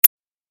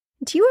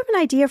Do you have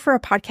an idea for a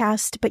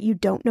podcast, but you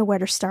don't know where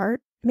to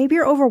start? Maybe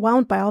you're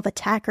overwhelmed by all the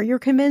tech, or you're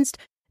convinced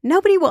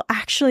nobody will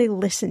actually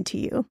listen to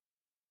you.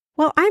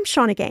 Well, I'm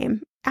Shauna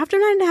Game. After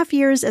 9.5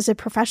 years as a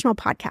professional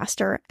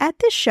podcaster, at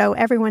this show,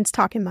 everyone's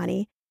talking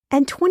money,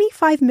 and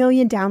 25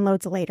 million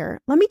downloads later,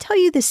 let me tell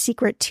you the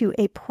secret to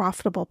a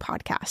profitable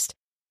podcast.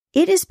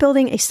 It is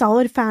building a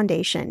solid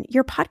foundation,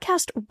 your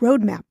podcast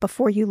roadmap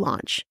before you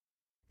launch.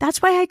 That's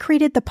why I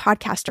created the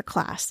Podcaster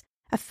Class,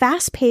 a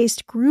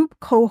fast-paced group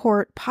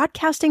cohort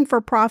podcasting for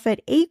profit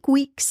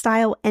 8-week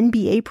style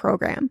MBA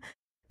program.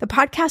 The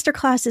Podcaster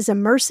Class is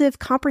immersive,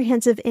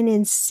 comprehensive, and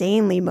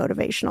insanely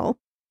motivational.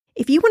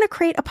 If you want to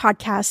create a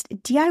podcast,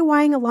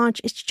 DIYing a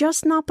launch is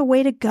just not the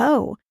way to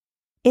go.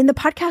 In the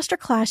Podcaster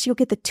Class, you'll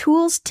get the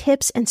tools,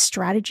 tips, and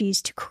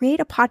strategies to create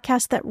a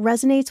podcast that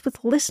resonates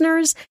with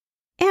listeners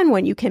and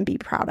one you can be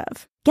proud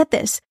of. Get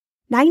this,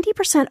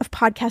 90% of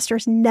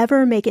podcasters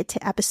never make it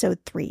to episode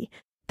 3.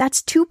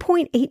 That's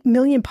 2.8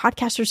 million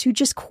podcasters who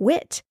just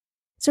quit.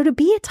 So to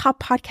be a top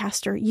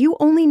podcaster, you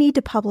only need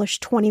to publish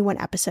 21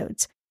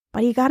 episodes,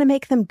 but you got to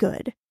make them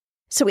good.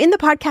 So in the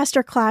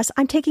Podcaster Class,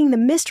 I'm taking the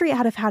mystery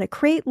out of how to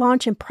create,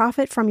 launch, and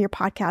profit from your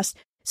podcast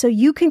so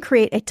you can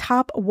create a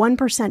top 1%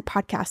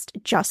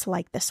 podcast just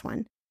like this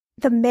one.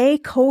 The May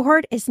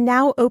cohort is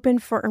now open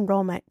for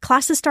enrollment.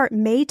 Classes start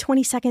May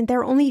 22nd. There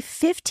are only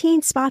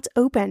 15 spots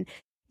open.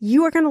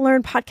 You are going to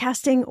learn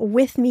podcasting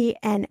with me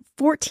and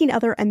 14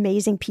 other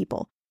amazing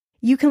people.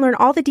 You can learn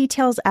all the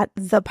details at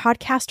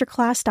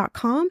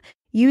thepodcasterclass.com.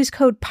 Use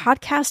code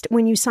PODCAST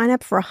when you sign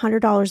up for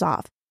 $100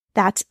 off.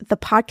 That's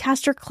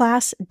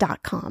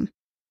thepodcasterclass.com.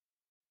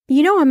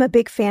 You know I'm a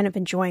big fan of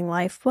enjoying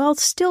life while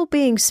still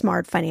being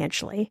smart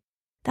financially.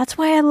 That's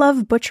why I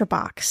love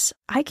ButcherBox.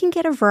 I can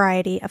get a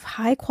variety of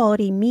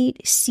high-quality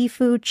meat,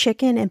 seafood,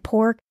 chicken, and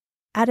pork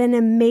at an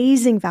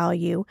amazing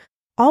value,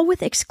 all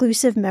with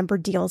exclusive member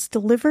deals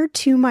delivered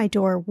to my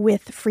door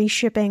with free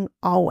shipping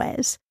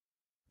always.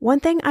 One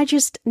thing I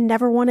just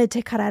never wanted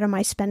to cut out of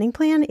my spending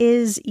plan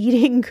is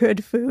eating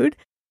good food.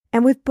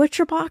 And with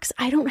ButcherBox,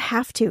 I don't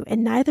have to,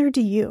 and neither do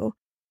you.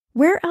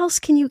 Where else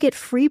can you get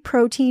free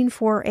protein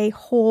for a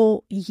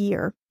whole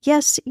year?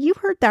 Yes, you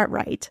heard that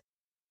right.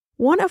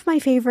 One of my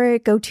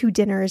favorite go-to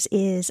dinners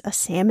is a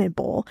salmon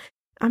bowl.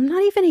 I'm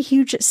not even a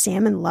huge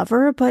salmon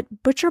lover,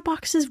 but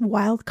ButcherBox's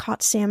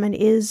wild-caught salmon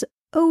is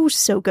oh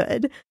so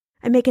good.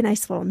 I make a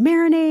nice little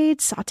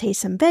marinade, saute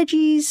some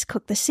veggies,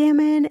 cook the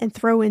salmon, and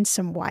throw in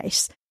some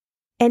rice.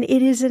 And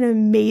it is an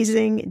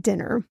amazing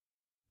dinner.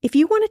 If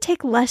you want to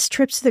take less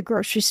trips to the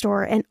grocery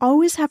store and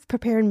always have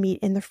prepared meat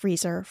in the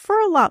freezer for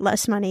a lot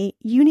less money,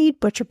 you need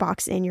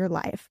ButcherBox in your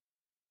life.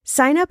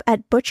 Sign up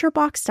at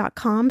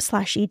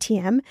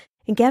butcherbox.com/ETM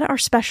and get our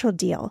special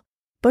deal.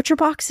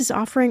 ButcherBox is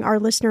offering our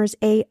listeners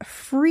a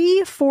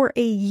free for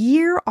a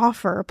year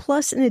offer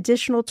plus an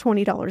additional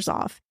 $20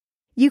 off.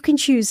 You can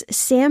choose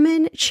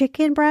salmon,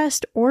 chicken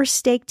breast, or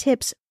steak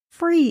tips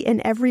free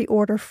in every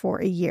order for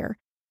a year.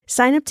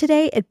 Sign up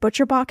today at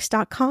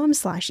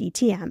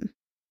butcherbox.com/ETM.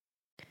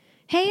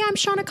 Hey, I'm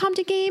Shauna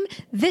Compton Game.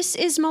 This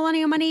is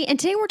Millennial Money, and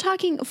today we're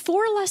talking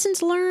 4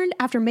 lessons learned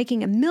after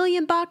making $1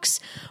 million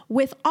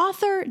with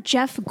author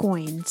Jeff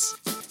Goins.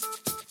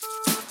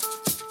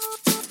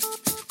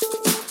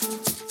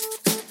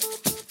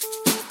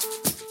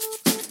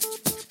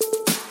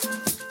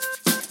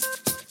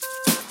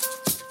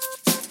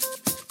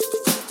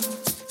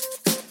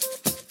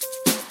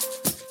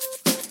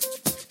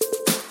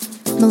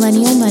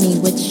 Millennial Money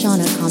with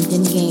Shauna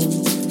Compton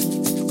Game.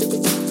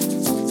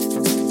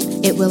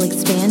 It will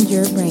expand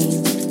your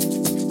brain.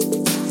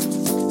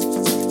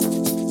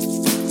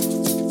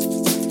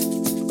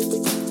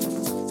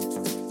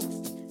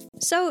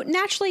 So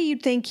naturally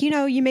you'd think, you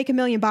make $1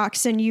 million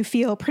and you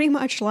feel pretty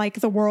much like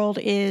the world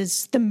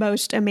is the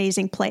most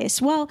amazing place.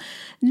 Well,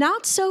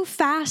 not so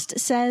fast,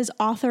 says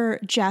author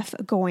Jeff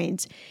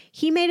Goins.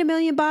 He made $1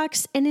 million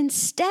and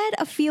instead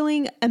of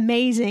feeling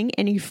amazing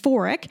and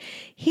euphoric,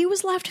 he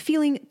was left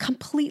feeling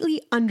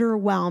completely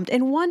underwhelmed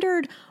and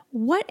wondered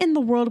what in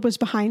the world was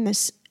behind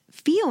this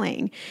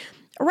feeling.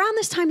 Around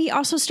this time, he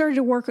also started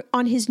to work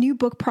on his new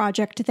book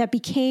project that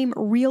became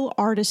Real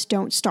Artists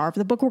Don't Starve,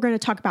 the book we're going to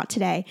talk about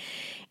today.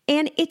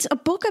 And it's a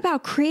book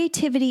about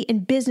creativity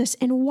and business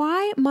and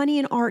why money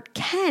and art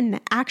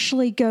can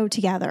actually go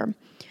together.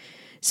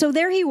 So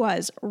there he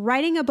was,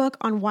 writing a book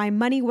on why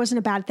money wasn't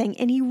a bad thing,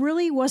 and he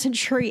really wasn't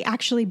sure he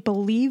actually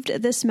believed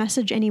this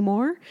message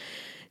anymore.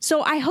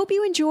 So I hope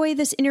you enjoy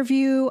this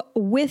interview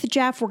with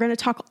Jeff. We're going to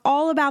talk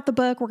all about the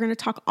book. We're going to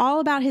talk all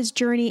about his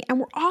journey, and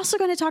we're also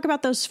going to talk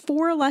about those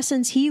 4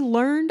 lessons he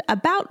learned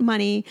about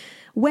money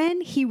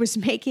when he was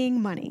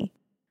making money.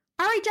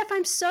 All right, Jeff,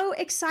 I'm so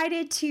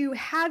excited to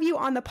have you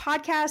on the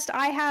podcast.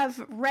 I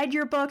have read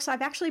your books.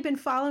 I've actually been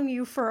following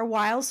you for a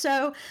while,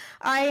 so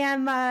I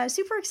am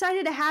super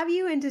excited to have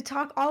you and to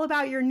talk all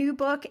about your new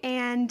book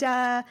and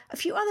a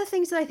few other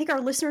things that I think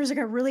our listeners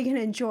are really going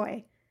to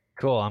enjoy.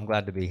 Cool. I'm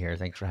glad to be here.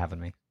 Thanks for having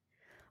me.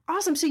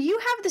 Awesome. So you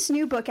have this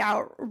new book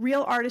out,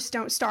 Real Artists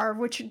Don't Starve,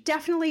 which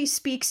definitely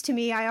speaks to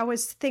me. I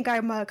always think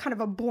I'm a kind of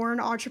a born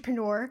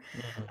entrepreneur.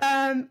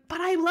 But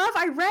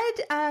I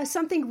read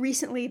something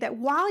recently that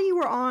while you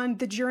were on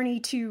the journey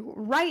to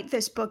write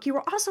this book, you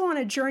were also on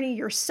a journey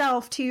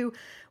yourself to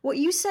what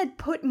you said,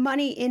 put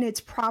money in its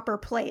proper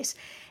place.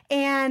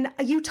 And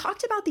you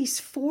talked about these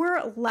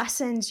 4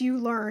 lessons you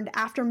learned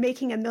after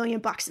making $1 million.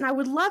 And I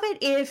would love it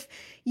if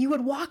you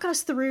would walk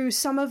us through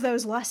some of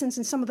those lessons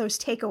and some of those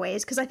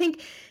takeaways. Because I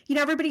think,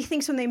 everybody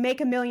thinks when they make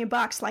 $1 million,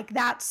 like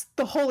that's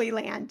the Holy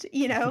Land,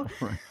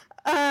 Right.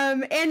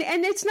 and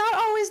it's not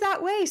always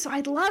that way. So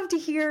I'd love to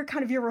hear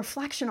kind of your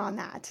reflection on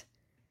that.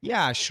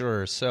 Yeah,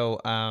 sure.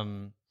 So,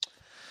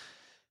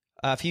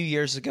 a few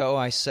years ago,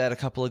 I set a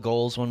couple of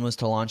goals. One was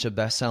to launch a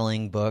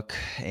best-selling book,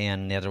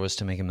 and the other was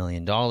to make $1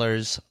 million.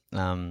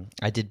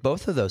 I did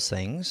both of those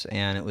things,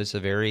 and it was a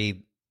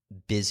very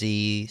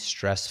busy,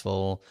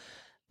 stressful,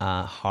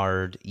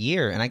 hard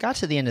year. And I got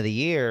to the end of the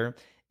year,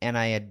 and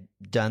I had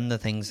done the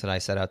things that I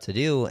set out to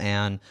do,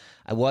 and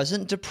I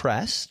wasn't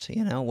depressed.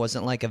 It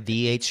wasn't like a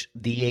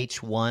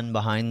VH1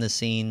 behind the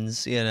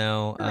scenes,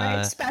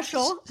 Right,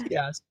 special.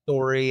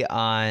 story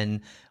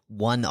on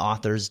one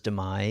author's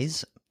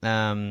demise.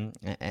 And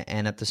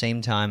at the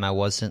same time, I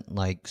wasn't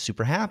like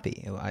super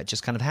happy. It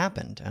just kind of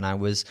happened, and I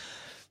was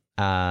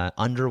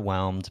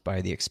underwhelmed by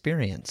the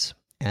experience.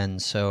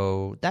 And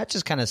so that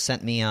just kind of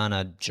sent me on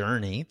a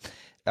journey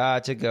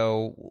to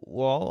go,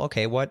 well,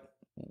 okay,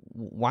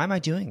 why am I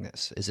doing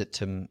this? Is it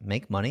to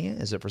make money?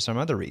 Is it for some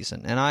other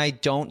reason? And I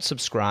don't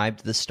subscribe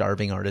to the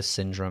starving artist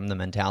syndrome, the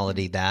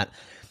mentality that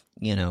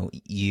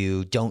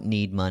you don't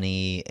need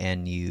money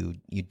and you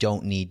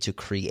don't need to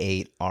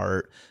create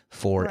art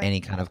for Right.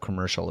 any kind of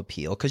commercial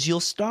appeal, because you'll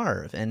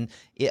starve, and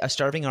a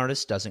starving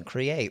artist doesn't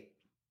create.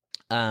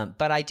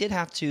 But I did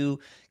have to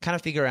kind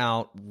of figure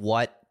out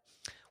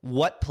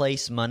what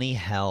place money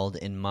held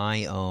in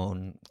my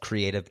own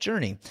creative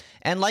journey.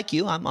 And like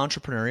you, I'm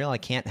entrepreneurial. I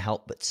can't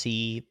help but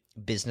see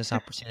business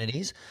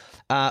opportunities.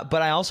 But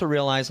I also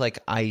realize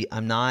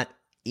I'm not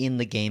in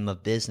the game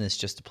of business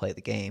just to play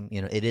the game.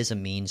 It is a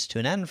means to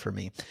an end for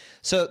me.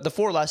 So the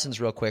 4 lessons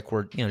real quick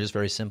were, just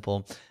very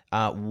simple.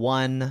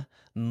 1,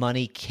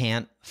 money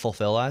can't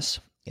fulfill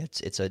us.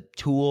 It's a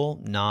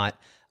tool, not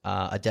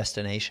a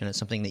destination. It's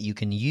something that you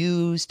can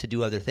use to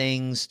do other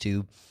things,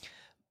 to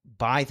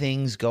buy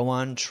things, go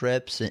on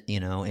trips,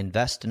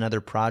 invest in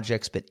other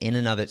projects, but in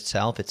and of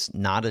itself, it's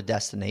not a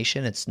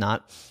destination. It's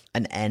not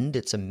an end.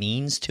 It's a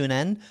means to an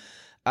end.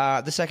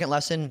 The second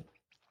lesson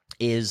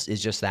is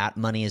just that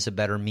money is a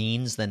better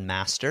means than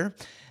master.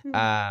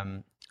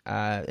 And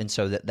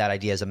so that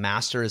idea as a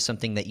master is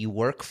something that you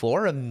work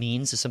for. A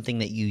means is something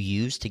that you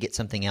use to get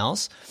something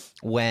else.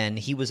 When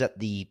he was at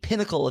the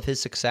pinnacle of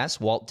his success,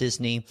 Walt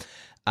Disney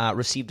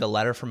received a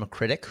letter from a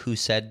critic who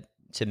said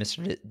to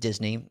Mr.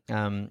 Disney,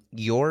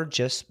 you're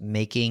just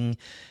making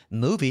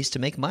movies to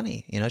make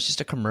money. It's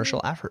just a commercial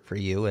effort for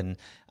you. And,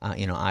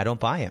 I don't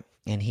buy it.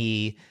 And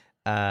he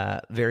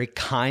very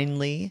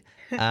kindly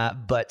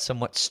but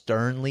somewhat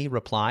sternly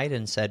replied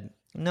and said,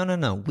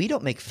 no. We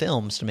don't make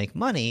films to make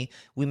money.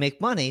 We make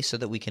money so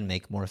that we can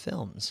make more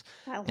films.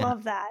 I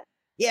love that.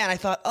 Yeah, and I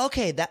thought,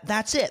 okay,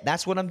 that's it.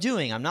 That's what I'm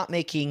doing. I'm not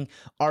making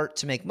art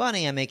to make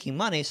money. I'm making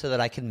money so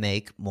that I can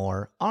make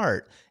more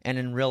art. And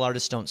in Real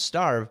Artists Don't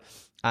Starve,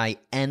 I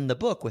end the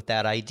book with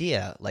that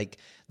idea. Like,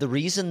 the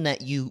reason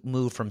that you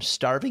move from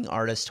starving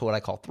artist to what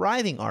I call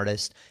thriving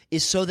artist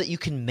is so that you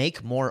can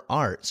make more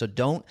art. So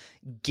don't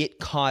get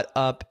caught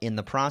up in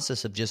the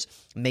process of just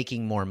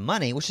making more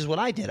money, which is what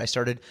I did. I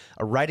started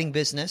a writing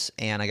business,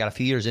 and I got a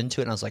few years into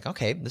it, and I was like,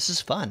 okay, this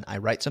is fun. I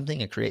write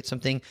something, I create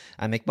something,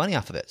 I make money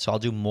off of it. So I'll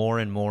do more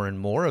and more and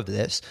more of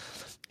this.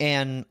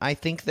 And I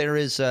think there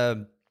is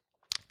a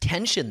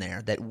tension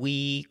there that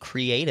we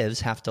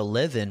creatives have to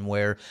live in,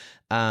 where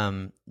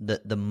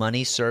the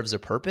money serves a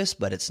purpose,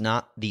 but it's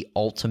not the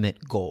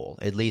ultimate goal.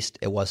 At least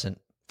it wasn't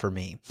for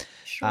me.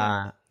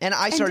 Sure. And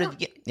I started,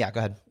 go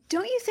ahead.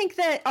 Don't you think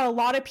that a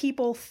lot of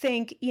people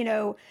think,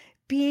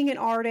 being an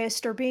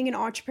artist or being an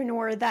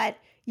entrepreneur, that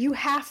you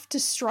have to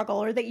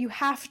struggle, or that you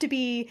have to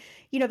be,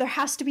 there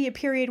has to be a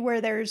period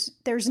where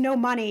there's no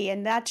money,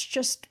 and that's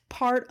just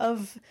part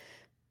of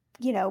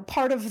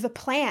the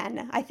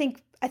plan. I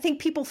think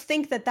people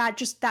think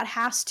that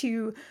has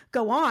to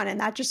go on, and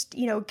that just,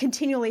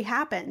 continually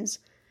happens.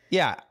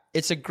 Yeah.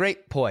 It's a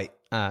great point,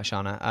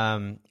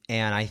 Shauna.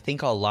 And I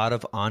think a lot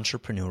of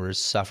entrepreneurs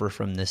suffer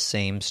from this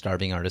same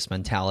starving artist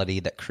mentality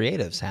that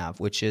creatives have,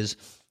 which is,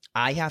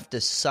 I have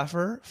to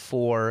suffer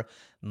for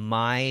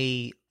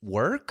my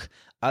work.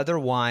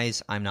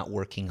 Otherwise, I'm not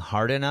working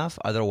hard enough.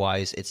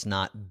 Otherwise, it's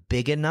not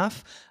big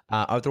enough.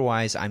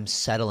 Otherwise, I'm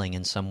settling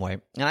in some way.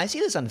 And I see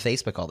this on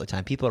Facebook all the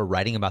time. People are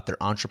writing about their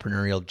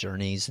entrepreneurial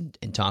journeys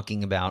and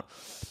talking about,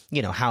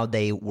 how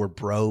they were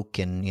broke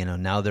and,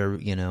 now they're,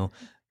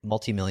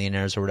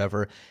 multimillionaires or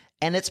whatever.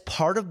 And it's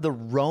part of the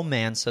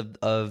romance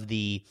of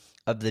the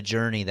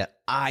journey that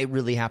I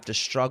really have to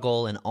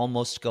struggle and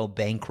almost go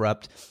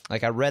bankrupt.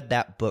 Like, I read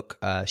that book,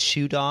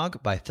 Shoe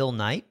Dog by Phil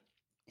Knight.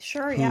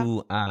 Sure,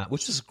 yeah.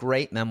 which is a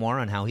great memoir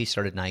on how he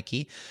started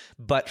Nike.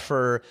 But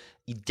for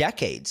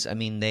decades, I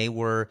mean, they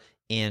were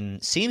in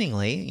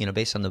seemingly,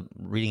 based on the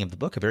reading of the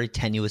book, a very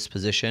tenuous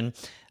position,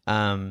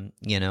 often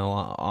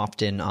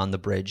on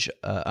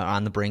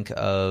the brink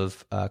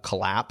of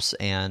collapse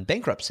and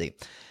bankruptcy.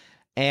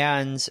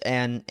 And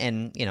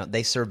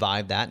they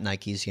survived that.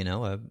 Nike's,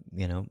 a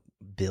 $1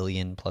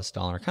 billion+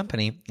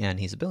 company, and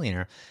he's a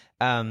billionaire.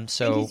 I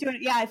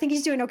think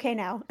he's doing okay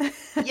now.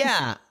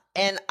 Yeah.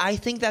 And I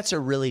think that's a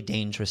really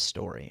dangerous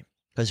story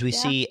because we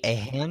see a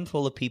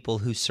handful of people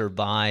who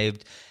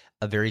survived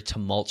a very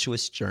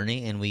tumultuous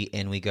journey, and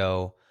we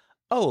go,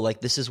 oh,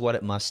 like this is what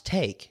it must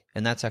take.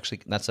 And that's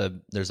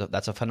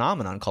a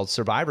phenomenon called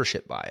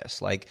survivorship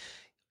bias. Like,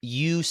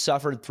 you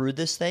suffered through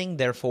this thing,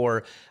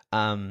 therefore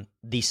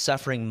the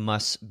suffering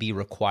must be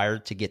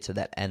required to get to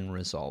that end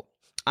result.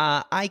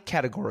 I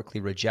categorically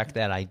reject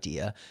that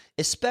idea,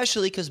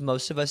 especially because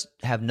most of us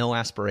have no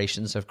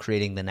aspirations of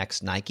creating the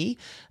next Nike.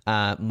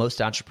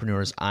 Most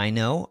entrepreneurs I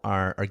know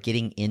are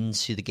getting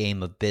into the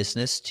game of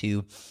business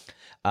to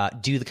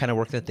do the kind of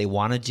work that they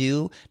want to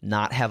do,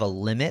 not have a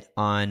limit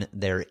on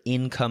their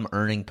income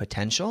earning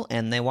potential,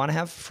 and they want to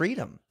have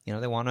freedom.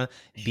 They want to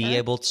be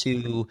able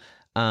to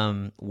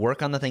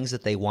work on the things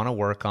that they want to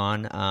work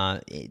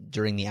on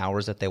during the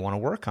hours that they want to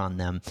work on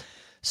them.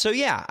 So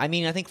yeah, I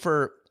mean, I think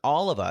for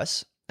all of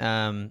us,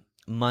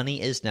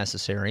 money is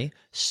necessary.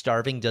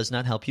 Starving does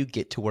not help you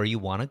get to where you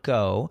want to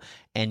go,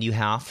 and you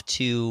have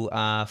to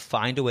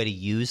find a way to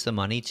use the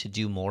money to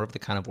do more of the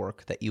kind of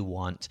work that you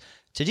want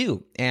to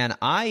do. And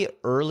I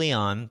early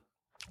on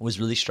was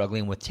really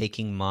struggling with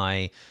taking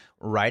my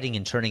writing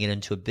and turning it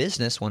into a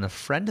business when a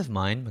friend of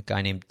mine, a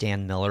guy named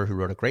Dan Miller, who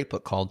wrote a great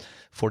book called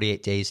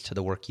 48 Days to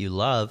the Work You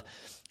Love,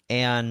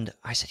 and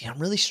I said, I'm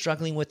really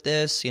struggling with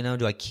this.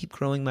 Do I keep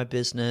growing my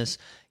business?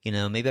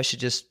 Maybe I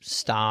should just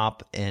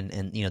stop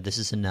and this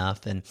is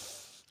enough. And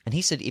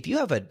he said, if you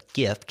have a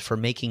gift for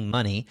making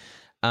money,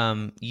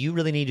 you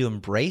really need to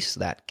embrace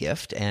that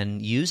gift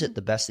and use it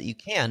the best that you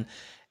can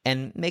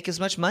and make as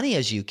much money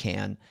as you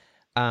can.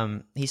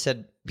 He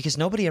said, because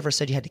nobody ever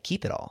said you had to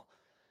keep it all.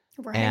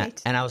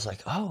 Right. And I was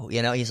like, oh,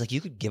 he's like,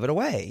 you could give it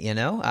away,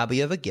 but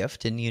you have a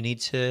gift and you need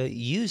to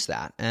use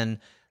that. And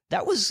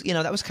that was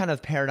kind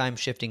of paradigm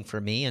shifting for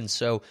me. And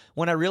so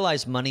when I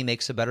realized money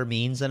makes a better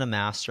means than a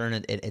master,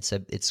 and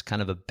it's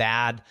kind of a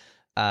bad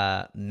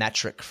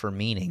metric for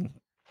meaning,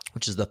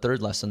 which is the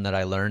third lesson that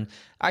I learned,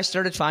 I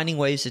started finding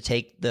ways to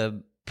take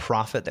the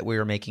profit that we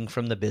were making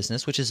from the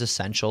business, which is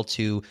essential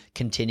to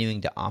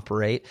continuing to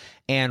operate,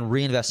 and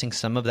reinvesting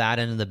some of that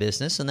into the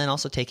business, and then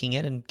also taking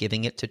it and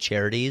giving it to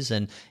charities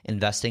and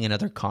investing in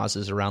other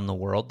causes around the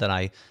world that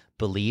I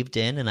believed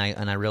in. And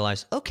I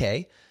realized,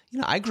 okay,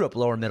 I grew up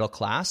lower middle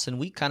class, and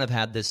we kind of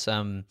had this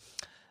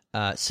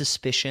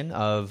suspicion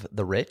of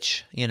the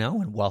rich,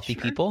 and wealthy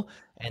people,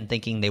 and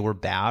thinking they were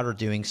bad or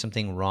doing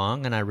something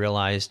wrong. And I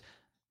realized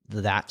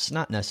that's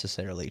not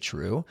necessarily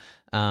true.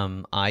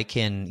 I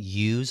can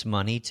use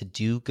money to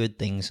do good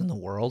things in the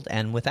world,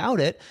 and without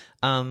it,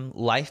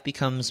 life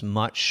becomes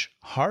much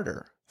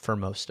harder for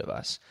most of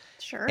us.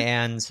 Sure.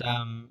 And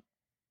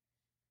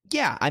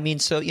yeah, I mean,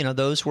 so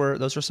those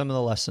were some of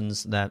the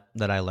lessons that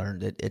I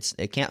learned.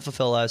 It can't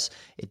fulfill us.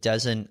 It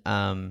doesn't.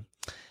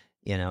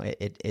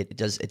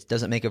 It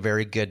doesn't make a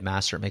very good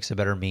master. It makes a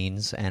better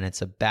means, and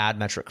it's a bad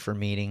metric for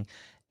meaning.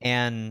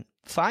 And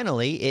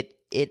finally,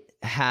 it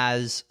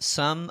has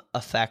some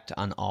effect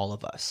on all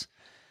of us.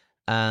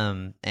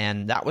 And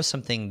that was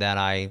something that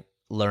I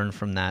learned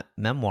from that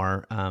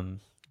memoir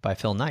by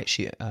Phil Knight,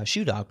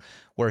 Shoe Dog,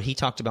 where he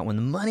talked about when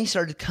the money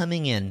started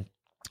coming in,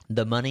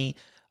 the money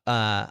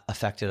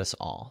affected us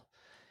all.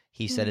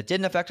 He said it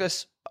didn't affect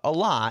us a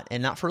lot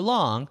and not for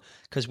long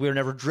because we were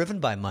never driven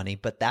by money,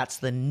 but that's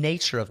the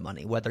nature of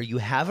money. Whether you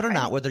have it or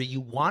not, whether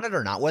you want it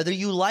or not, whether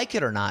you like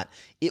it or not,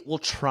 it will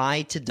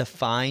try to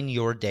define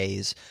your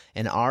days.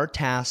 And our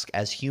task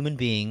as human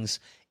beings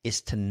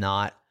is to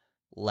not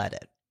let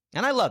it.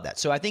 And I love that.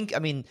 So I think,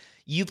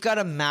 you've got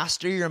to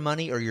master your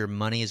money or your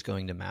money is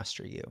going to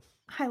master you.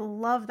 I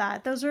love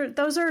that. Those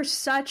are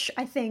such,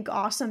 I think,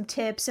 awesome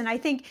tips. And I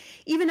think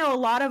even though a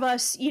lot of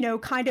us,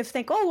 kind of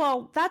think, oh,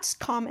 well, that's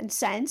common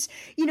sense,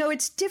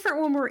 it's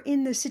different when we're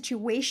in the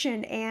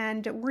situation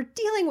and we're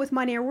dealing with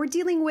money, or we're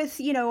dealing with,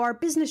 our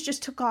business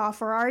just took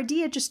off, or our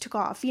idea just took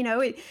off.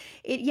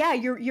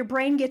 Your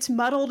brain gets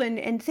muddled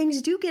and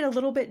things do get a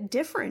little bit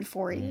different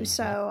for you.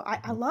 So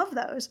I love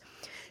those.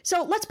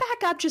 So let's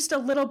back up just a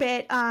little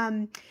bit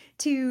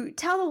to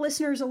tell the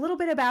listeners a little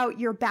bit about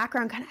your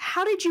background. Kind of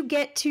how did you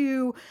get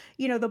to,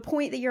 the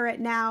point that you're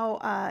at now,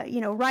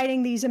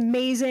 writing these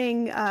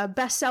amazing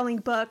best-selling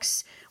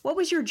books? What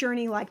was your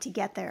journey like to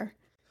get there?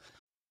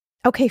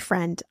 Okay,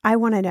 friend, I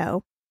want to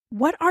know,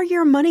 what are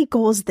your money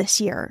goals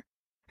this year?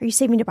 Are you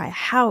saving to buy a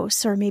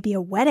house, or maybe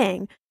a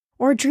wedding,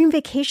 or a dream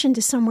vacation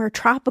to somewhere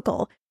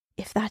tropical?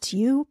 If that's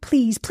you,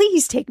 please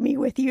take me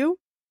with you.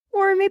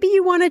 Or maybe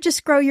you want to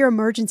just grow your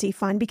emergency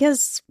fund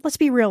because, let's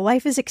be real,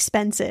 life is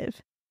expensive.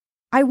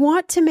 I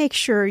want to make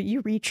sure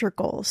you reach your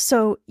goals,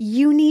 so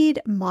you need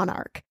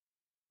Monarch.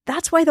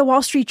 That's why the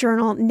Wall Street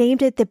Journal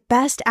named it the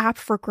best app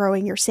for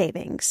growing your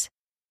savings.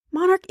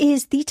 Monarch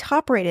is the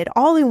top-rated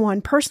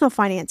all-in-one personal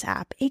finance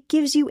app. It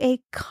gives you a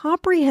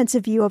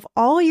comprehensive view of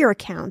all your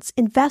accounts,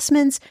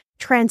 investments,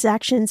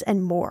 transactions,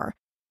 and more.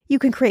 You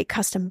can create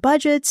custom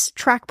budgets,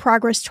 track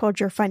progress towards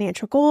your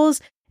financial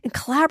goals, and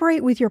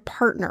collaborate with your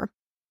partner.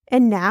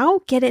 And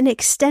now, get an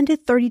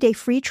extended 30-day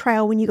free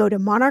trial when you go to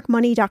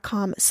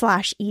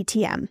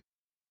monarchmoney.com/ETM.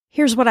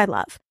 Here's what I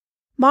love.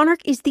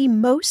 Monarch is the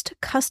most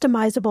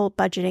customizable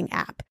budgeting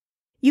app.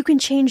 You can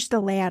change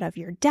the layout of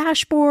your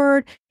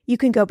dashboard. You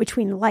can go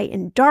between light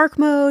and dark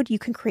mode. You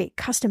can create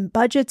custom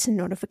budgets and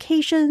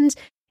notifications.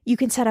 You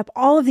can set up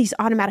all of these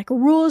automatic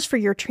rules for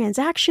your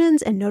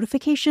transactions and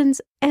notifications,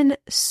 and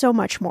so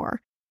much more.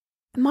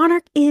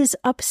 Monarch is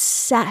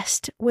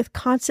obsessed with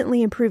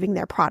constantly improving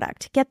their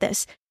product. Get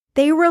this.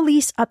 They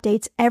release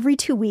updates every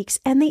 2 weeks,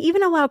 and they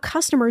even allow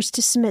customers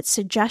to submit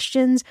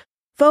suggestions,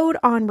 vote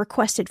on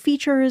requested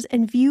features,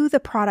 and view the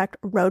product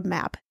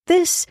roadmap.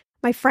 This,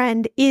 my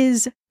friend,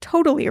 is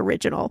totally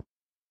original.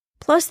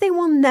 Plus, they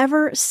will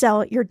never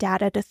sell your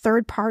data to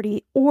third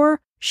party or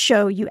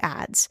show you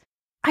ads.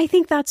 I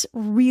think that's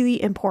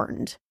really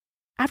important.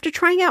 After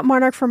trying out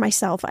Monarch for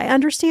myself, I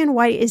understand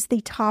why it is the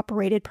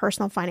top-rated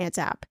personal finance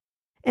app.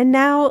 And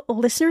now,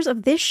 listeners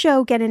of this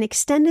show get an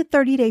extended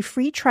 30-day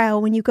free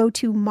trial when you go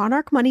to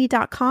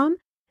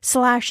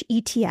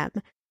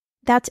monarchmoney.com/ETM.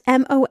 That's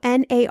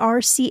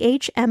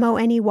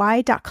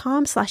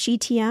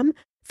monarchmoney.com/ETM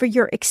for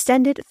your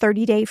extended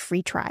 30-day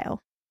free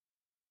trial.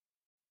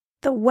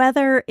 The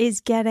weather is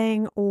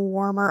getting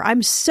warmer.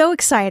 I'm so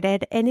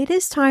excited, and it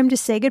is time to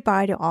say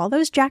goodbye to all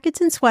those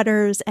jackets and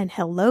sweaters and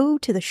hello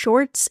to the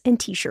shorts and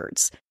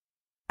t-shirts.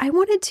 I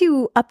wanted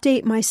to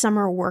update my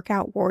summer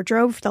workout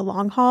wardrobe for the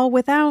long haul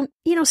without,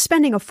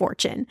 spending a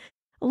fortune.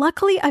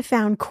 Luckily, I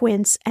found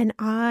Goins, and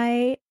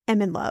I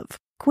am in love.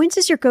 Goins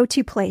is your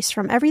go-to place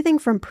from everything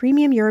from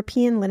premium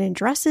European linen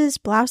dresses,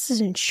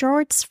 blouses, and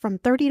shorts from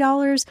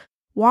 $30,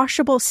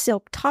 washable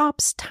silk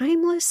tops,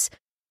 timeless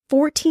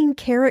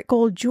 14-karat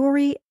gold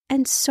jewelry,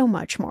 and so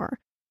much more.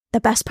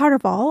 The best part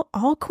of all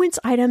Goins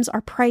items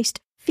are priced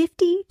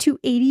 50 to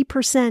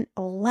 80%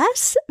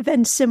 less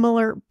than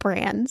similar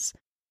brands.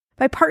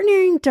 By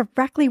partnering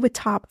directly with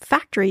top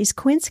factories,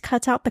 Goins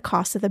cuts out the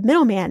cost of the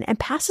middleman and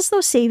passes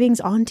those savings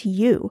on to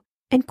you.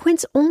 And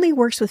Goins only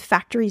works with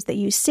factories that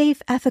use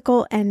safe,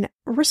 ethical, and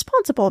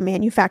responsible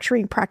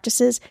manufacturing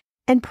practices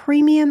and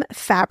premium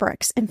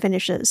fabrics and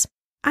finishes.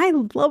 I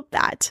love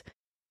that.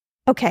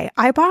 Okay,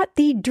 I bought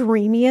the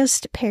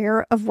dreamiest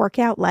pair of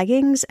workout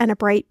leggings and a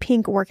bright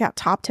pink workout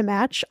top to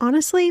match.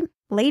 Honestly,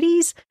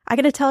 ladies, I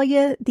gotta tell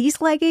you, these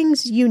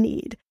leggings you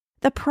need.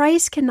 The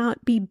price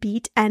cannot be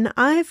beat, and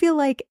I feel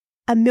like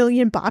 $1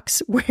 million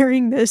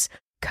wearing this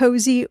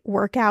cozy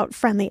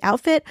workout-friendly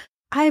outfit.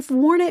 I've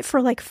worn it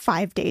for like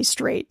 5 days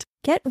straight.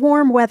 Get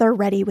warm weather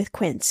ready with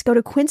Goins. Go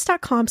to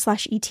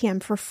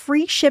Goins.com/ETM for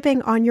free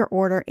shipping on your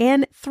order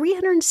and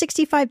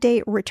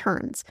 365-day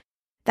returns.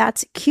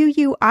 That's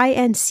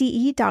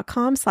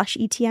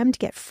QUINCE.com/ETM to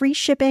get free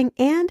shipping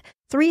and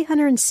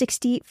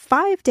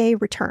 365-day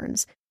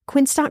returns.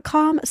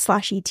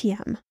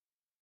 Goins.com/ETM.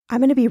 I'm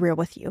going to be real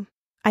with you.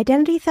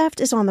 Identity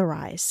theft is on the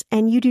rise,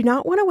 and you do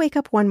not want to wake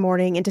up one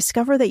morning and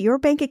discover that your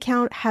bank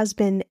account has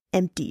been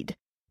emptied,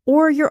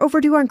 or you're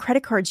overdue on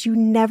credit cards you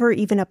never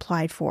even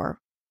applied for.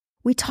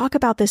 We talk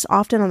about this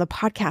often on the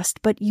podcast,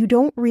 but you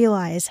don't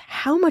realize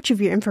how much of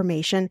your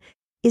information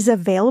is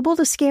available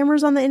to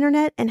scammers on the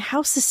internet and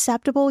how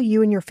susceptible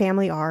you and your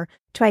family are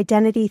to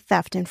identity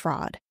theft and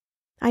fraud.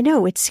 I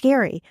know, it's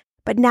scary,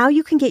 but now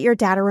you can get your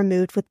data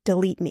removed with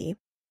Delete Me.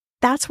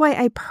 That's why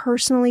I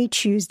personally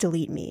choose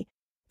Delete Me.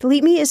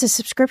 Delete Me is a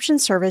subscription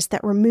service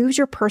that removes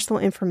your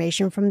personal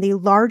information from the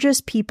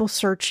largest people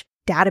search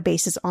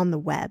databases on the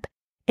web,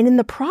 and in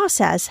the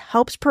process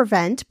helps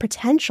prevent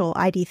potential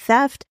ID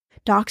theft,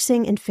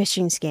 doxing, and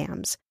phishing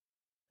scams.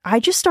 I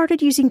just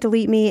started using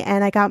Delete Me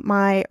and I got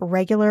my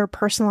regular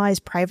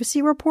personalized privacy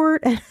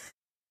report, and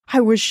I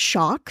was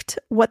shocked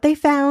what they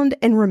found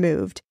and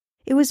removed.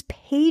 It was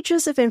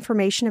pages of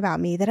information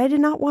about me that I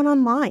did not want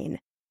online.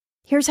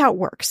 Here's how it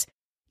works.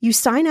 You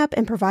sign up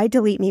and provide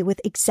Delete Me with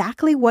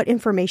exactly what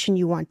information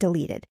you want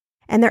deleted,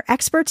 and their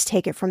experts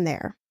take it from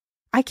there.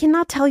 I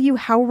cannot tell you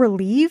how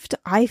relieved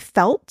I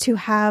felt to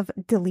have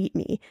Delete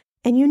Me.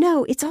 And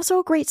it's also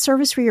a great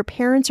service for your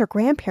parents or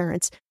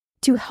grandparents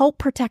to help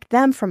protect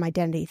them from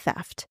identity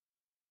theft.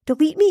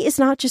 Delete Me is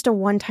not just a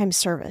one-time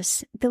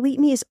service. Delete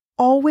Me is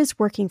always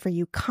working for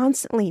you,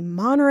 constantly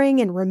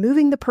monitoring and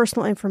removing the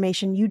personal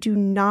information you do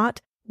not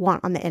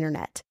want on the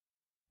internet.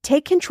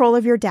 Take control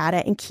of your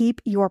data and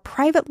keep your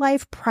private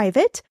life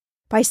private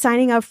by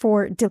signing up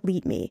for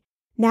Delete Me,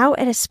 now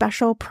at a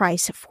special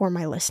price for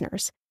my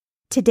listeners.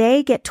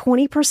 Today, get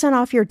 20%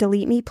 off your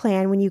Delete Me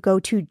plan when you go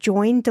to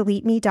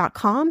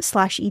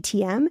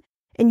joindeleteme.com/ETM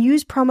and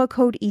use promo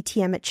code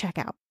ETM at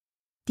checkout.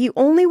 The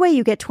only way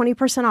you get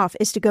 20% off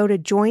is to go to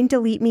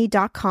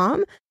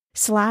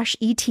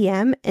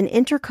joindeleteme.com/ETM and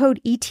enter code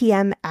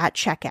ETM at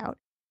checkout.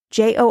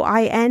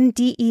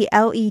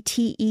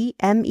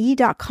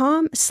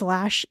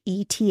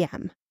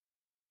 JOINDELETEME.com/ETM.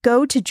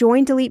 Go to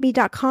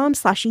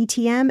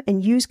joindeleteme.com/ETM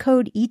and use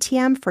code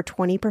ETM for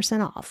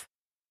 20% off.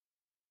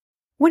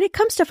 When it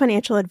comes to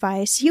financial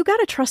advice, you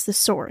gotta trust the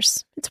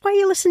source. It's why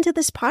you listen to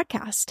this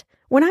podcast.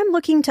 When I'm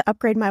looking to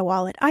upgrade my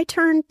wallet, I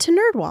turn to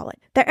NerdWallet.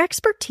 Their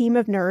expert team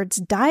of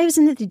nerds dives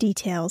into the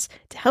details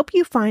to help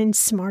you find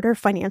smarter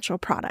financial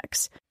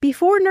products.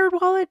 Before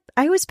NerdWallet,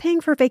 I was paying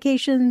for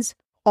vacations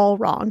all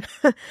wrong.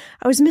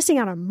 I was missing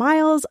out on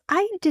miles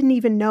I didn't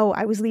even know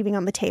I was leaving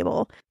on the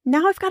table.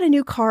 Now I've got a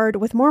new card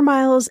with more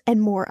miles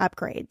and more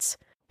upgrades.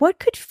 What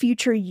could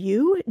future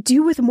you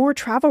do with more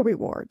travel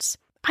rewards?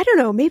 I don't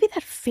know, maybe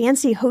that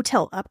fancy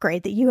hotel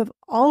upgrade that you have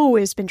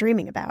always been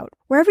dreaming about.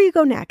 Wherever you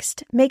go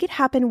next, make it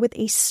happen with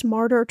a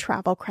smarter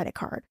travel credit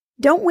card.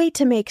 Don't wait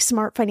to make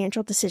smart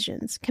financial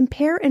decisions.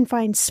 Compare and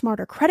find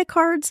smarter credit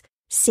cards,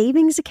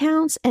 savings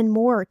accounts, and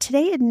more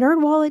today at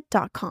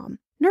nerdwallet.com.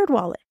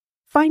 NerdWallet.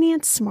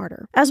 Finance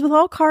smarter. As with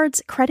all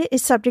cards, credit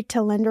is subject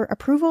to lender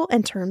approval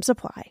and terms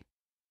apply.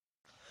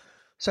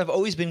 So I've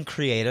always been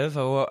creative.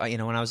 When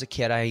I was a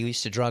kid, I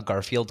used to draw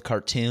Garfield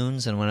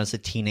cartoons, and when I was a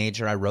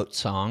teenager, I wrote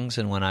songs,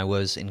 and when I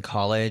was in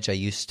college, I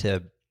used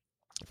to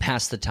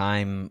pass the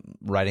time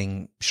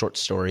writing short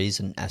stories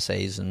and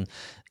essays and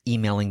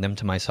emailing them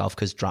to myself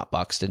because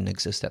Dropbox didn't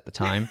exist at the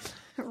time.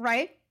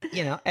 Right?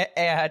 We all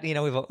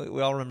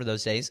remember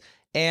those days.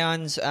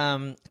 And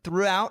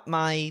throughout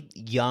my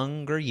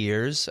younger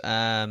years,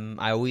 I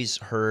always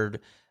heard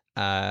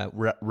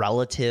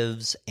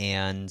relatives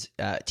and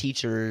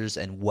teachers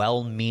and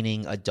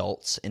well-meaning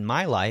adults in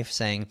my life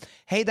saying,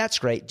 hey, that's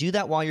great. Do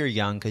that while you're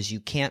young because you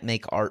can't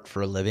make art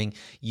for a living.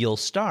 You'll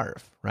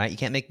starve, right? You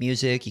can't make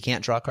music. You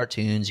can't draw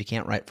cartoons. You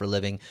can't write for a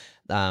living.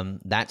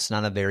 That's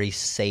not a very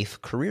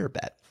safe career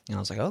bet. And I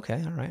was like,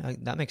 okay, all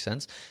right, that makes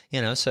sense.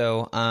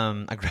 So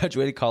I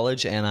graduated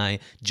college and I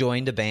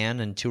joined a band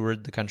and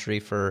toured the country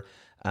for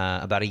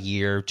about a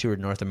year, toured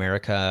North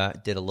America,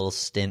 did a little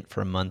stint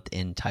for a month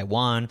in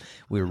Taiwan.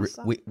 We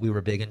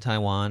were big in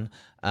Taiwan.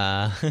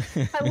 I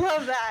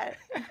love that.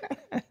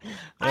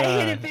 I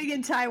hit it big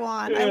in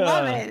Taiwan. I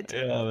love it.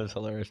 Yeah, it was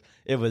hilarious.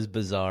 It was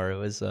bizarre. It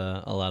was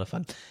a lot of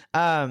fun.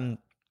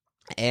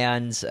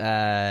 And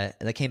I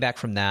came back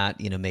from that,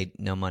 made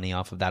no money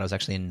off of that. I was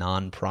actually a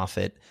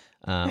nonprofit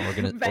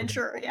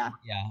venture,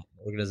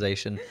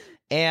 organization,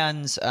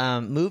 and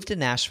moved to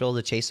Nashville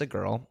to chase a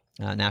girl.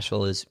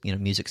 Nashville is,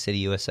 Music City,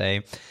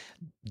 USA.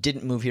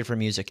 Didn't move here for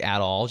music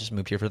at all. Just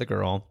moved here for the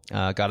girl.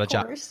 Got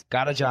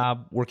a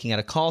job working at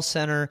a call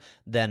center,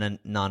 then a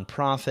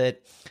nonprofit.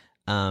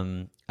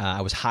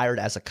 I was hired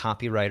as a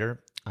copywriter.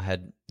 I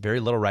had very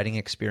little writing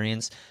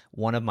experience.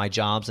 One of my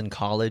jobs in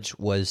college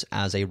was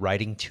as a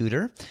writing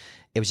tutor.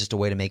 It was just a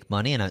way to make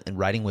money, and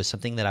writing was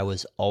something that I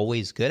was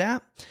always good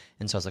at.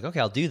 And so I was like, okay,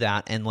 I'll do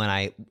that. And when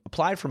I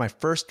applied for my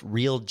first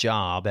real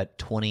job at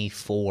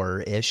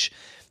 24-ish,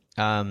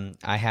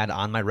 I had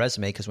on my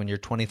resume, because when you're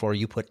 24,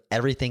 you put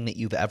everything that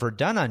you've ever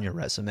done on your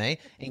resume,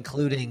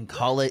 including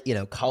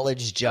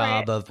college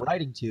job of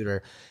writing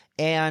tutor.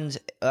 And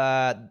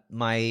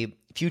my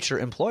future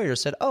employer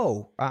said,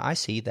 oh, I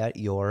see that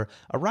you're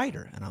a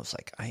writer. And I was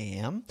like, I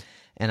am.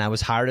 And I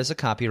was hired as a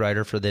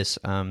copywriter for this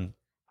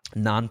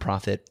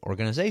nonprofit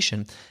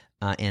organization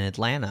in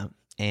Atlanta.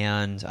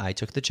 And I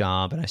took the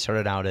job and I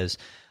started out as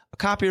a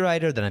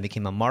copywriter. Then I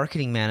became a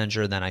marketing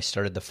manager. Then I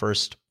started the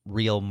first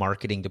real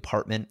marketing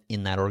department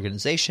in that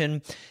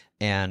organization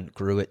and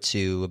grew it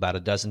to about a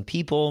dozen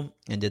people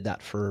and did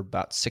that for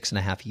about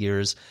 6.5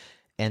 years.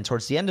 And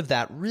towards the end of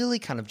that, really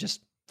kind of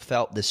just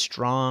felt this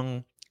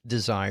strong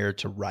desire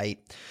to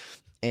write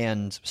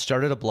and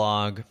started a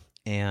blog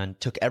and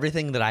took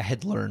everything that I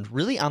had learned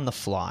really on the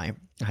fly.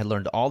 I had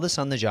learned all this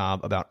on the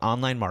job about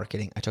online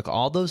marketing. I took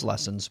all those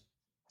lessons.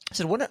 I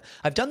said,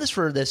 I've done this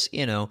for this,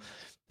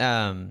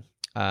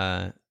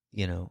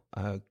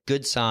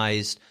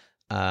 good-sized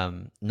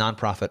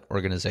nonprofit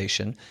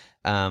organization.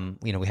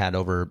 We had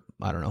over,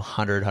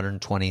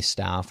 120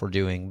 staff. We're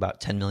doing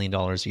about $10 million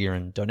a year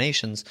in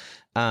donations.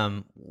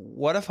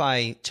 What if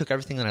I took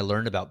everything that I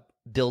learned about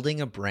building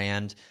a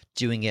brand,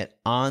 doing it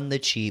on the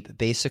cheap?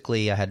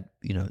 Basically, I had,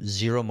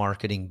 zero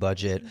marketing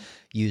budget,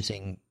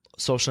 using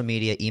social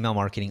media, email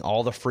marketing,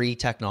 all the free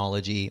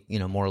technology,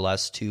 more or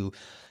less, to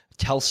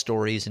tell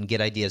stories and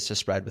get ideas to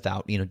spread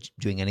without,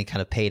 doing any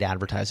kind of paid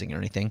advertising or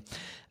anything.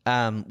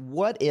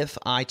 What if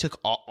I took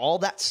all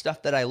that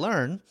stuff that I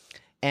learned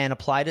and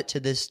applied it to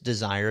this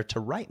desire to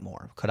write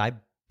more? Could I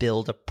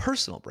build a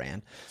personal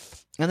brand?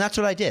 And that's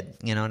what I did.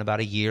 In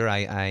about a year,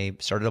 I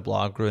started a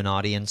blog, grew an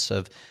audience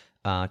of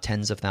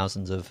tens of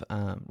thousands of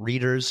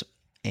readers,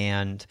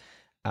 and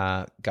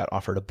got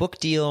offered a book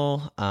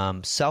deal,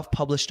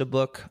 self-published a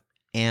book,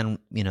 and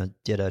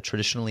did a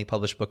traditionally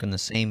published book in the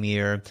same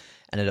year.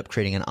 Ended up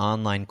creating an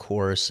online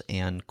course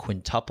and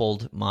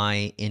quintupled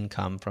my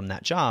income from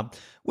that job,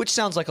 which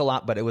sounds like a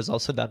lot, but it was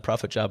also a bad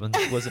profit job and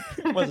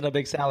wasn't a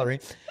big salary.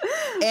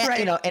 And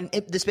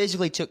right. This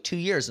basically took 2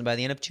 years, and by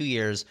the end of 2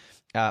 years,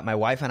 my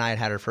wife and I had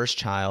had our first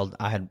child.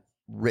 I had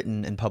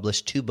written and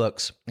published 2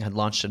 books, had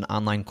launched an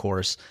online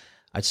course,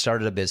 I'd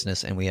started a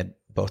business, and we had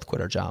both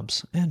quit our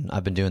jobs. And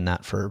I've been doing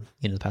that for,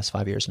 the past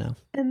 5 years now.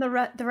 And the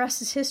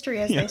rest is history,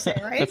 as they say,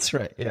 right? That's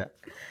right. Yeah.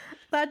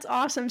 That's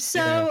awesome.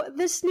 So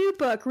this new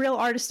book, Real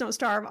Artists Don't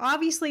Starve,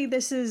 obviously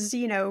this is,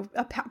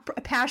 a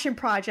passion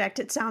project,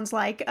 it sounds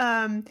like,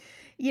 kind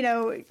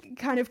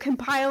of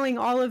compiling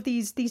all of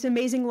these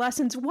amazing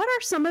lessons. What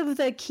are some of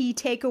the key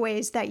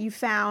takeaways that you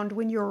found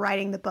when you were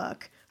writing the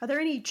book? Are there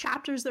any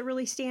chapters that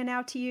really stand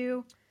out to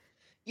you?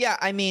 Yeah,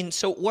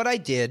 so what I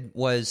did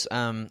was,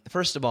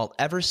 first of all,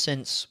 ever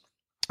since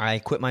I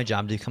quit my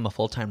job to become a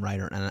full-time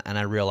writer, and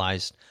I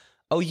realized,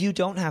 oh, you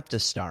don't have to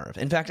starve.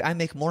 In fact, I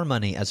make more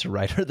money as a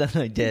writer than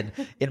I did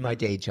in my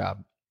day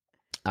job.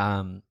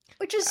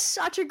 Which is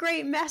such a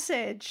great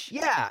message.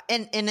 Yeah,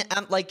 and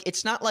I'm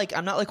I'm not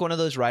like one of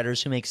those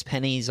writers who makes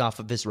pennies off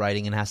of his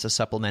writing and has to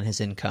supplement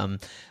his income,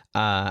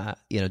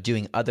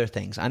 doing other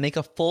things. I make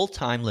a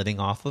full-time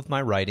living off of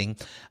my writing,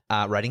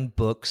 writing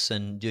books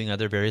and doing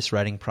other various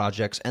writing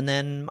projects, and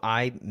then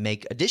I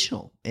make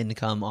additional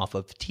income off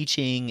of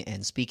teaching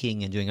and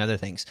speaking and doing other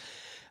things.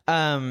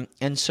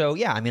 And so,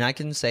 I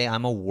can say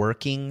I'm a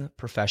working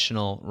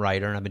professional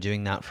writer, and I've been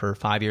doing that for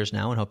 5 years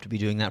now and hope to be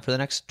doing that for the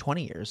next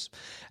 20 years.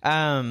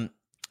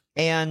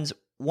 And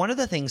one of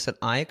the things that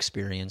I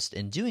experienced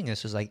in doing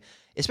this was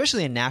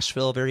especially in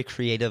Nashville, a very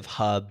creative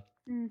hub,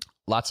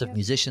 lots of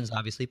musicians,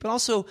 obviously, but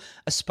also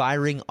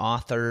aspiring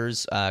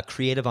authors,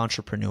 creative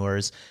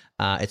entrepreneurs.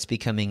 It's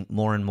becoming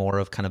more and more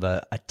of kind of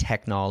a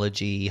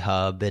technology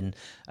hub, and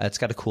it's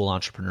got a cool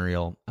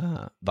entrepreneurial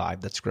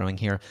vibe that's growing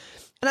here.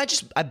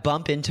 And I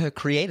bump into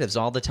creatives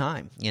all the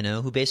time,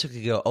 who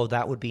basically go, oh,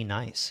 that would be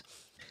nice.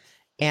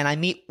 And I've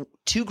met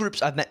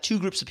 2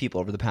 groups of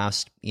people over the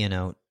past,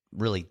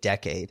 really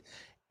decade.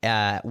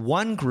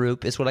 One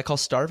group is what I call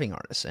starving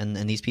artists. And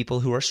these people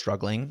who are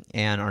struggling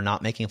and are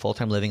not making a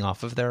full-time living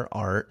off of their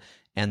art,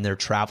 and they're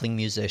traveling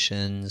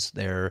musicians,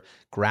 they're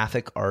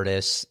graphic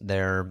artists,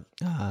 they're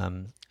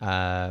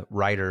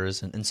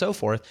writers and so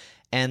forth.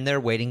 And they're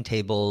waiting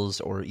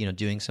tables or,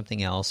 doing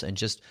something else and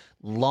just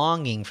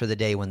longing for the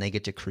day when they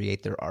get to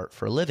create their art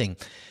for a living.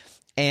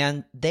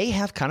 And they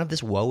have kind of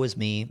this woe is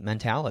me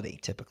mentality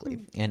typically.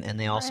 And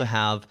they also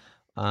have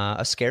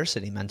a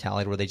scarcity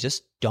mentality where they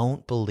just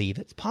don't believe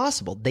it's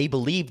possible. They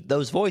believe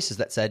those voices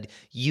that said,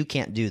 you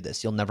can't do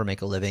this. You'll never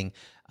make a living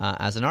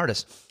as an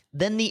artist.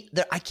 Then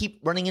I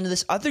keep running into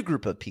this other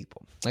group of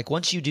people. Like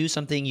once you do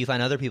something, you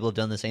find other people have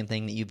done the same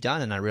thing that you've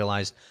done. And I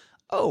realized,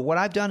 oh, what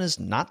I've done is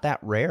not that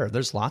rare.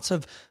 There's lots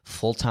of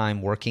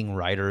full-time working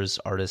writers,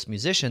 artists,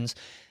 musicians.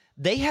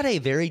 They had a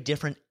very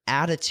different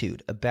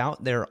attitude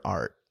about their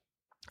art,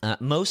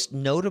 most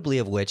notably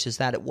of which is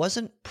that it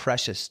wasn't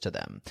precious to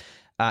them.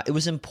 It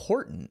was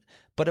important,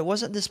 but it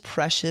wasn't this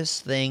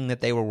precious thing that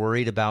they were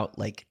worried about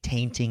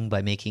tainting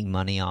by making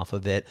money off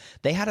of it.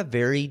 They had a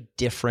very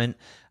different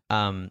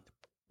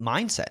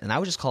mindset, and I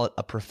would just call it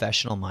a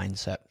professional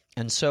mindset.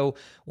 And so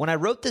when I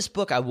wrote this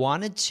book, I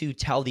wanted to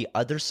tell the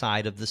other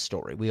side of the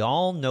story. We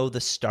all know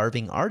the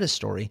starving artist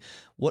story.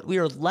 What we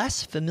are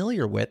less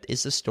familiar with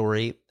is the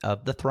story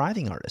of the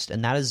thriving artist.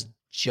 And that is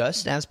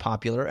just as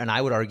popular, and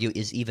I would argue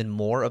is even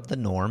more of the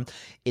norm.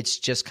 It's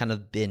just kind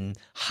of been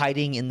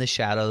hiding in the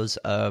shadows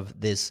of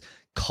this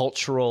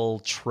cultural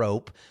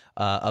trope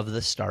of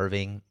the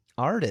starving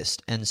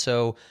artist. And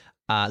so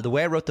the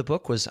way I wrote the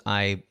book was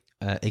I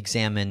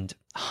examined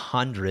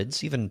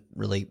hundreds, even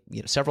really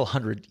several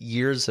hundred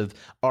years of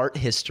art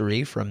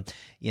history from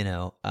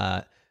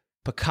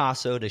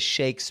Picasso to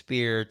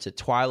Shakespeare to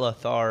Twyla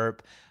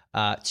Tharp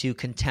to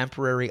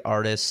contemporary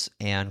artists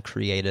and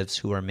creatives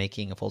who are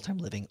making a full-time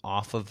living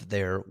off of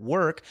their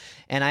work.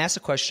 And I asked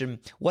the question,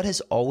 what has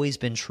always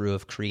been true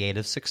of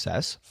creative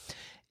success?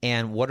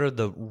 And what are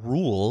the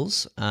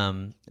rules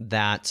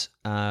that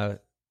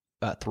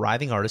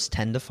thriving artists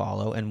tend to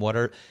follow? And what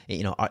are,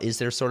 is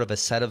there sort of a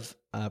set of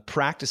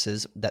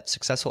practices that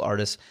successful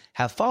artists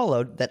have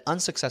followed that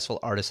unsuccessful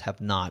artists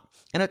have not?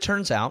 And it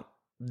turns out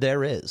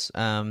there is.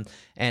 And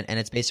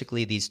it's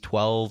basically these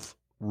 12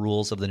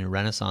 rules of the new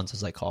Renaissance,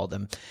 as I call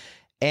them.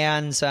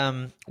 And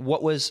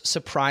what was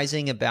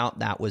surprising about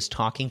that was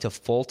talking to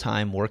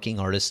full-time working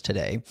artists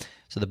today.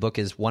 So the book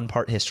is one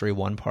part history,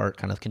 one part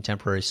kind of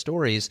contemporary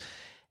stories.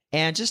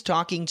 And just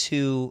talking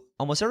to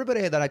almost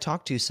everybody that I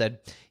talked to said,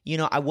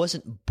 I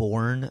wasn't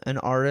born an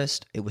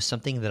artist. It was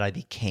something that I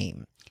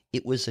became.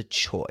 It was a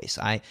choice.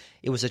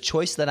 It was a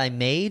choice that I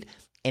made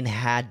and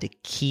had to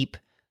keep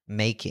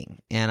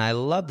making. And I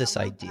love this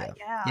idea.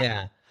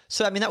 Yeah.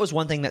 So, that was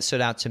one thing that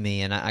stood out to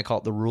me, and I call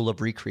it the rule of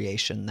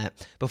recreation,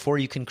 that before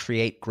you can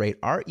create great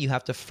art, you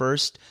have to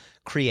first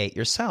create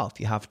yourself.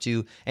 You have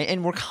to,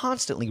 and we're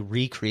constantly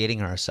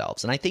recreating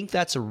ourselves. And I think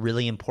that's a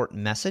really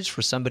important message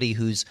for somebody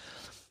who's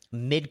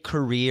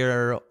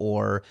mid-career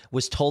or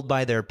was told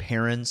by their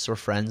parents or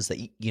friends that,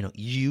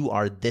 you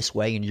are this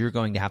way and you're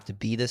going to have to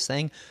be this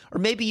thing. Or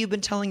maybe you've been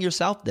telling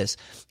yourself this.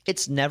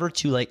 It's never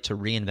too late to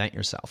reinvent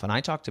yourself. And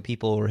I talk to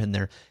people who are in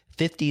their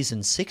 50s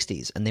and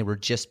 60s, and they were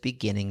just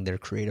beginning their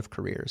creative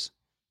careers.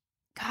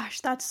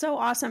 Gosh, that's so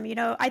awesome.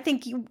 I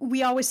think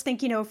we always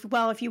think,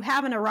 if you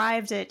haven't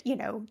arrived at,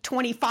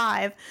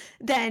 25,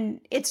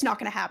 then it's not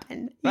going to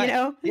happen,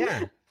 Right.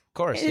 Yeah. Of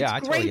course. It's Yeah, I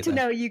totally great get to that.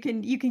 know you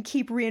can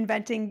keep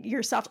reinventing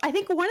yourself. I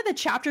think one of the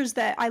chapters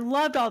that I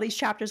loved, all these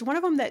chapters, one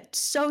of them that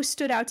so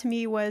stood out to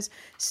me was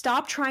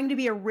stop trying to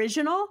be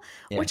original,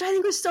 Yeah. which I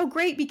think was so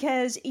great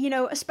because,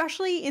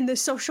 especially in the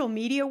social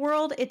media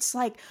world, it's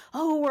like,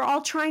 oh, we're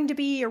all trying to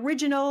be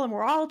original and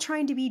we're all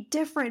trying to be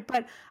different.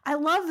 But I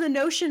love the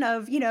notion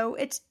of,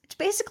 it's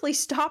basically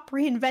stop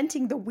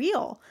reinventing the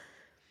wheel.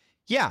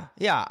 Yeah,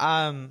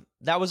 yeah.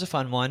 That was a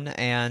fun one,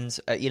 and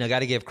got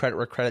to give credit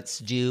where credit's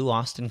due.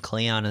 Austin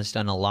Kleon has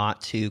done a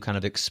lot to kind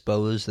of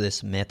expose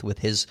this myth with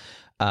his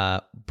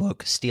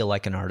book "Steal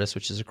Like an Artist,"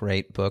 which is a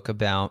great book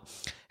about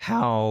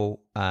how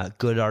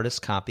good artists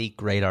copy,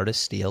 great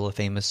artists steal. A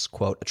famous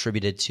quote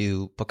attributed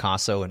to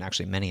Picasso and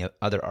actually many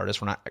other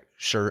artists. We're not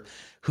sure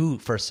who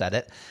first said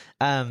it.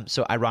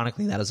 So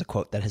ironically, that is a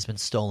quote that has been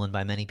stolen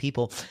by many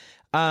people.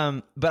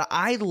 But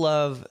I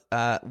love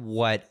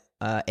what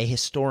a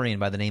historian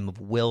by the name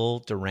of Will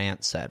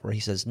Durant said, where he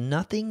says,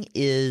 nothing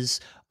is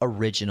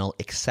original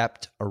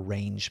except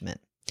arrangement.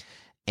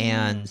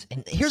 And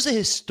here's a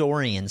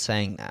historian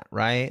saying that,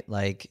 right?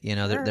 Like,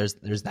 Sure.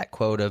 there's that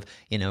quote of,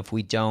 if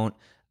we don't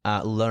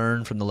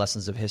learn from the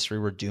lessons of history,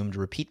 we're doomed to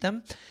repeat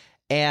them.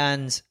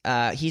 And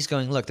he's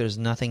going, look, there's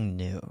nothing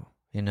new.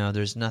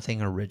 There's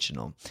nothing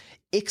original,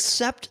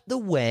 except the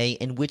way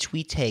in which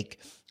we take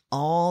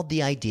all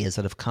the ideas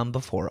that have come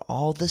before,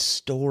 all the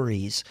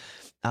stories,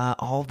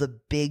 all the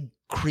big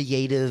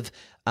creative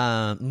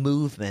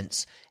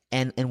movements,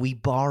 and we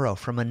borrow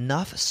from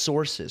enough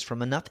sources,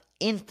 from enough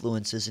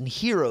influences and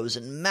heroes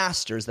and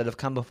masters that have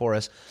come before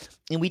us,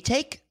 and we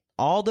take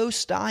all those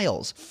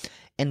styles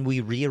and we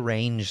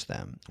rearrange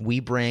them. We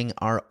bring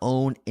our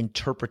own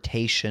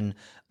interpretation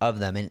of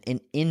them,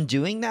 and in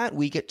doing that,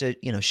 we get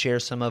to share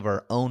some of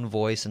our own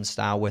voice and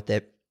style with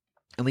it,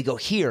 and we go,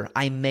 here,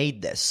 I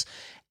made this.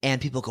 And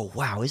people go,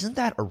 wow, isn't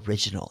that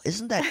original?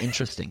 Isn't that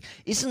interesting?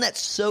 Isn't that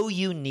so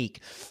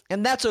unique?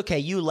 And that's okay.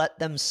 You let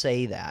them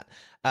say that.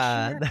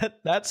 Sure.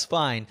 That's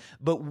fine.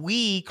 But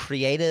we,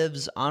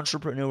 creatives,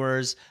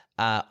 entrepreneurs,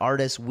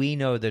 artists, we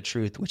know the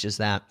truth, which is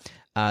that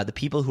the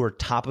people who are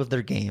top of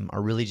their game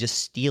are really just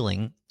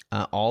stealing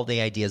all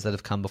the ideas that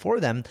have come before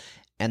them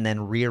and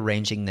then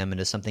rearranging them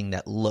into something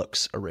that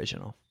looks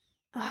original.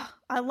 Oh,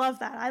 I love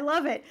that. I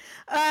love it.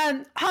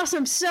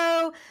 Awesome.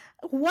 So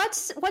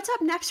what's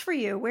up next for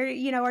you? Where,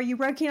 are you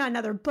working on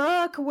another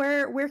book?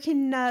 Where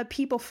can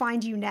people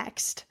find you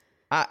next?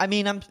 I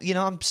mean,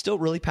 I'm still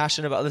really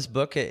passionate about this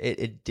book.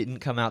 It didn't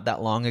come out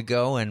that long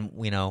ago, and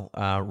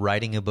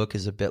writing a book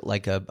is a bit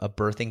like a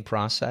birthing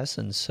process.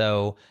 And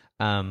so,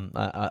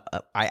 I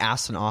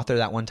asked an author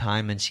that one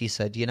time, and she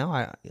said, you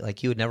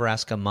would never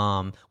ask a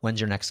mom, when's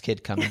your next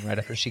kid coming, right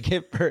after she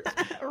gave birth.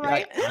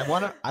 Right.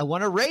 I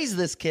want to raise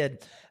this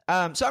kid.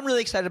 So I'm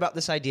really excited about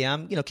this idea.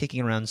 I'm,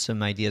 kicking around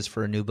some ideas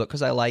for a new book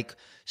because I like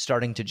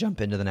starting to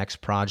jump into the next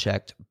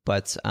project.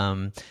 But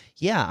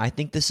I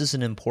think this is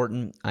an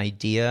important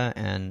idea,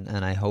 and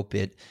I hope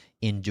it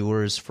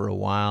endures for a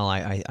while.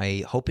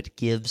 I hope it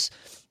gives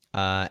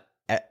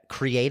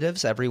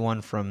creatives,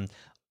 everyone from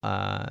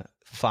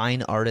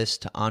fine artists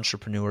to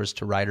entrepreneurs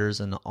to writers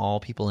and all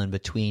people in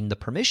between, the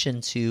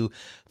permission to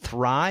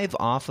thrive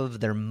off of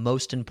their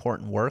most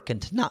important work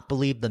and to not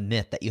believe the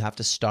myth that you have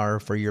to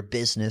starve for your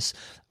business,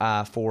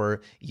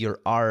 for your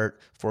art,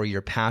 for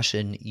your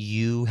passion.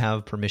 You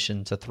have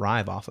permission to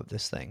thrive off of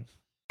this thing.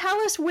 Tell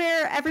us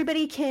where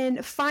everybody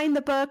can find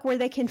the book, where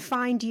they can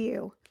find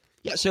you.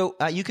 Yeah, so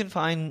you can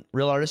find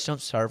Real Artists Don't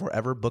Starve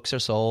wherever books are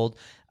sold,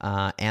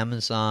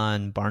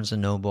 Amazon, Barnes &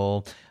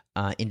 Noble,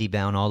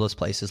 IndieBound, all those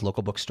places,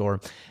 local bookstore.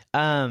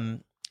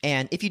 And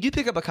if you do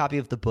pick up a copy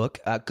of the book,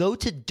 go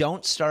to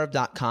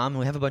don'tstarve.com.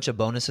 We have a bunch of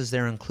bonuses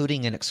there,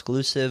 including an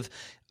exclusive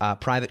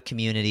private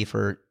community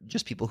for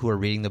just people who are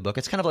reading the book.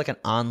 It's kind of like an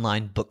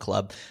online book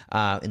club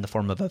in the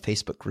form of a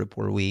Facebook group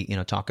where we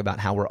talk about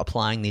how we're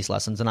applying these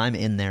lessons. And I'm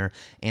in there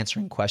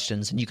answering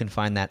questions. And you can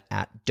find that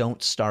at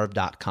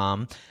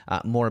don'tstarve.com.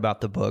 More about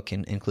the book,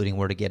 including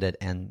where to get it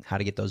and how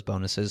to get those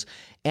bonuses.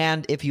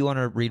 And if you want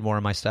to read more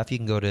of my stuff, you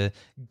can go to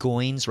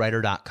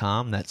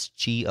goinswriter.com. That's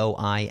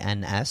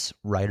GOINS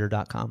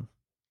writer.com.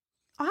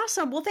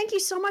 Awesome. Well, thank you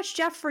so much,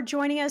 Jeff, for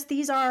joining us.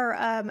 These are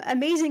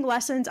amazing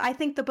lessons. I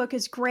think the book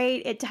is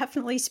great. It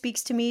definitely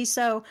speaks to me.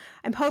 So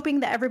I'm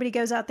hoping that everybody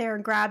goes out there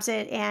and grabs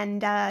it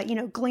and,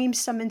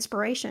 gleans some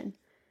inspiration.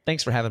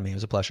 Thanks for having me. It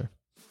was a pleasure.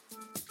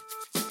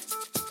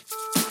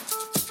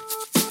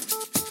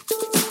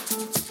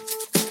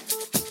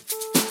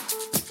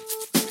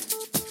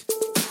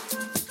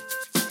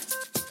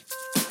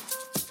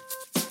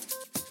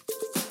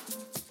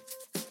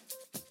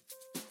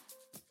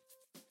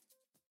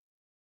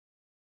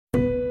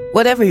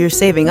 Whatever you're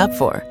saving up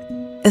for,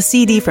 a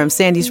CD from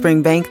Sandy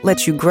Spring Bank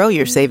lets you grow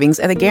your savings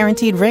at a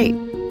guaranteed rate.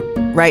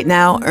 Right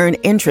now, earn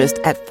interest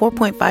at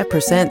 4.5%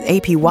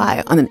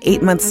 APY on an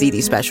 8-month CD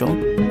special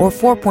or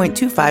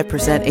 4.25%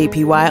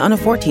 APY on a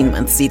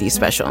 14-month CD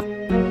special.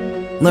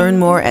 Learn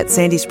more at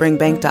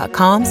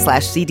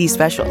sandyspringbank.com/CD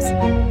specials.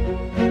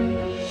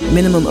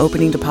 Minimum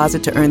opening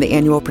deposit to earn the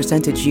annual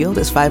percentage yield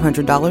is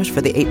 $500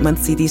 for the 8-month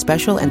CD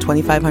special and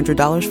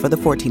 $2,500 for the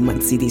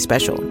 14-month CD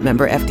special.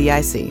 Member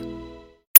FDIC.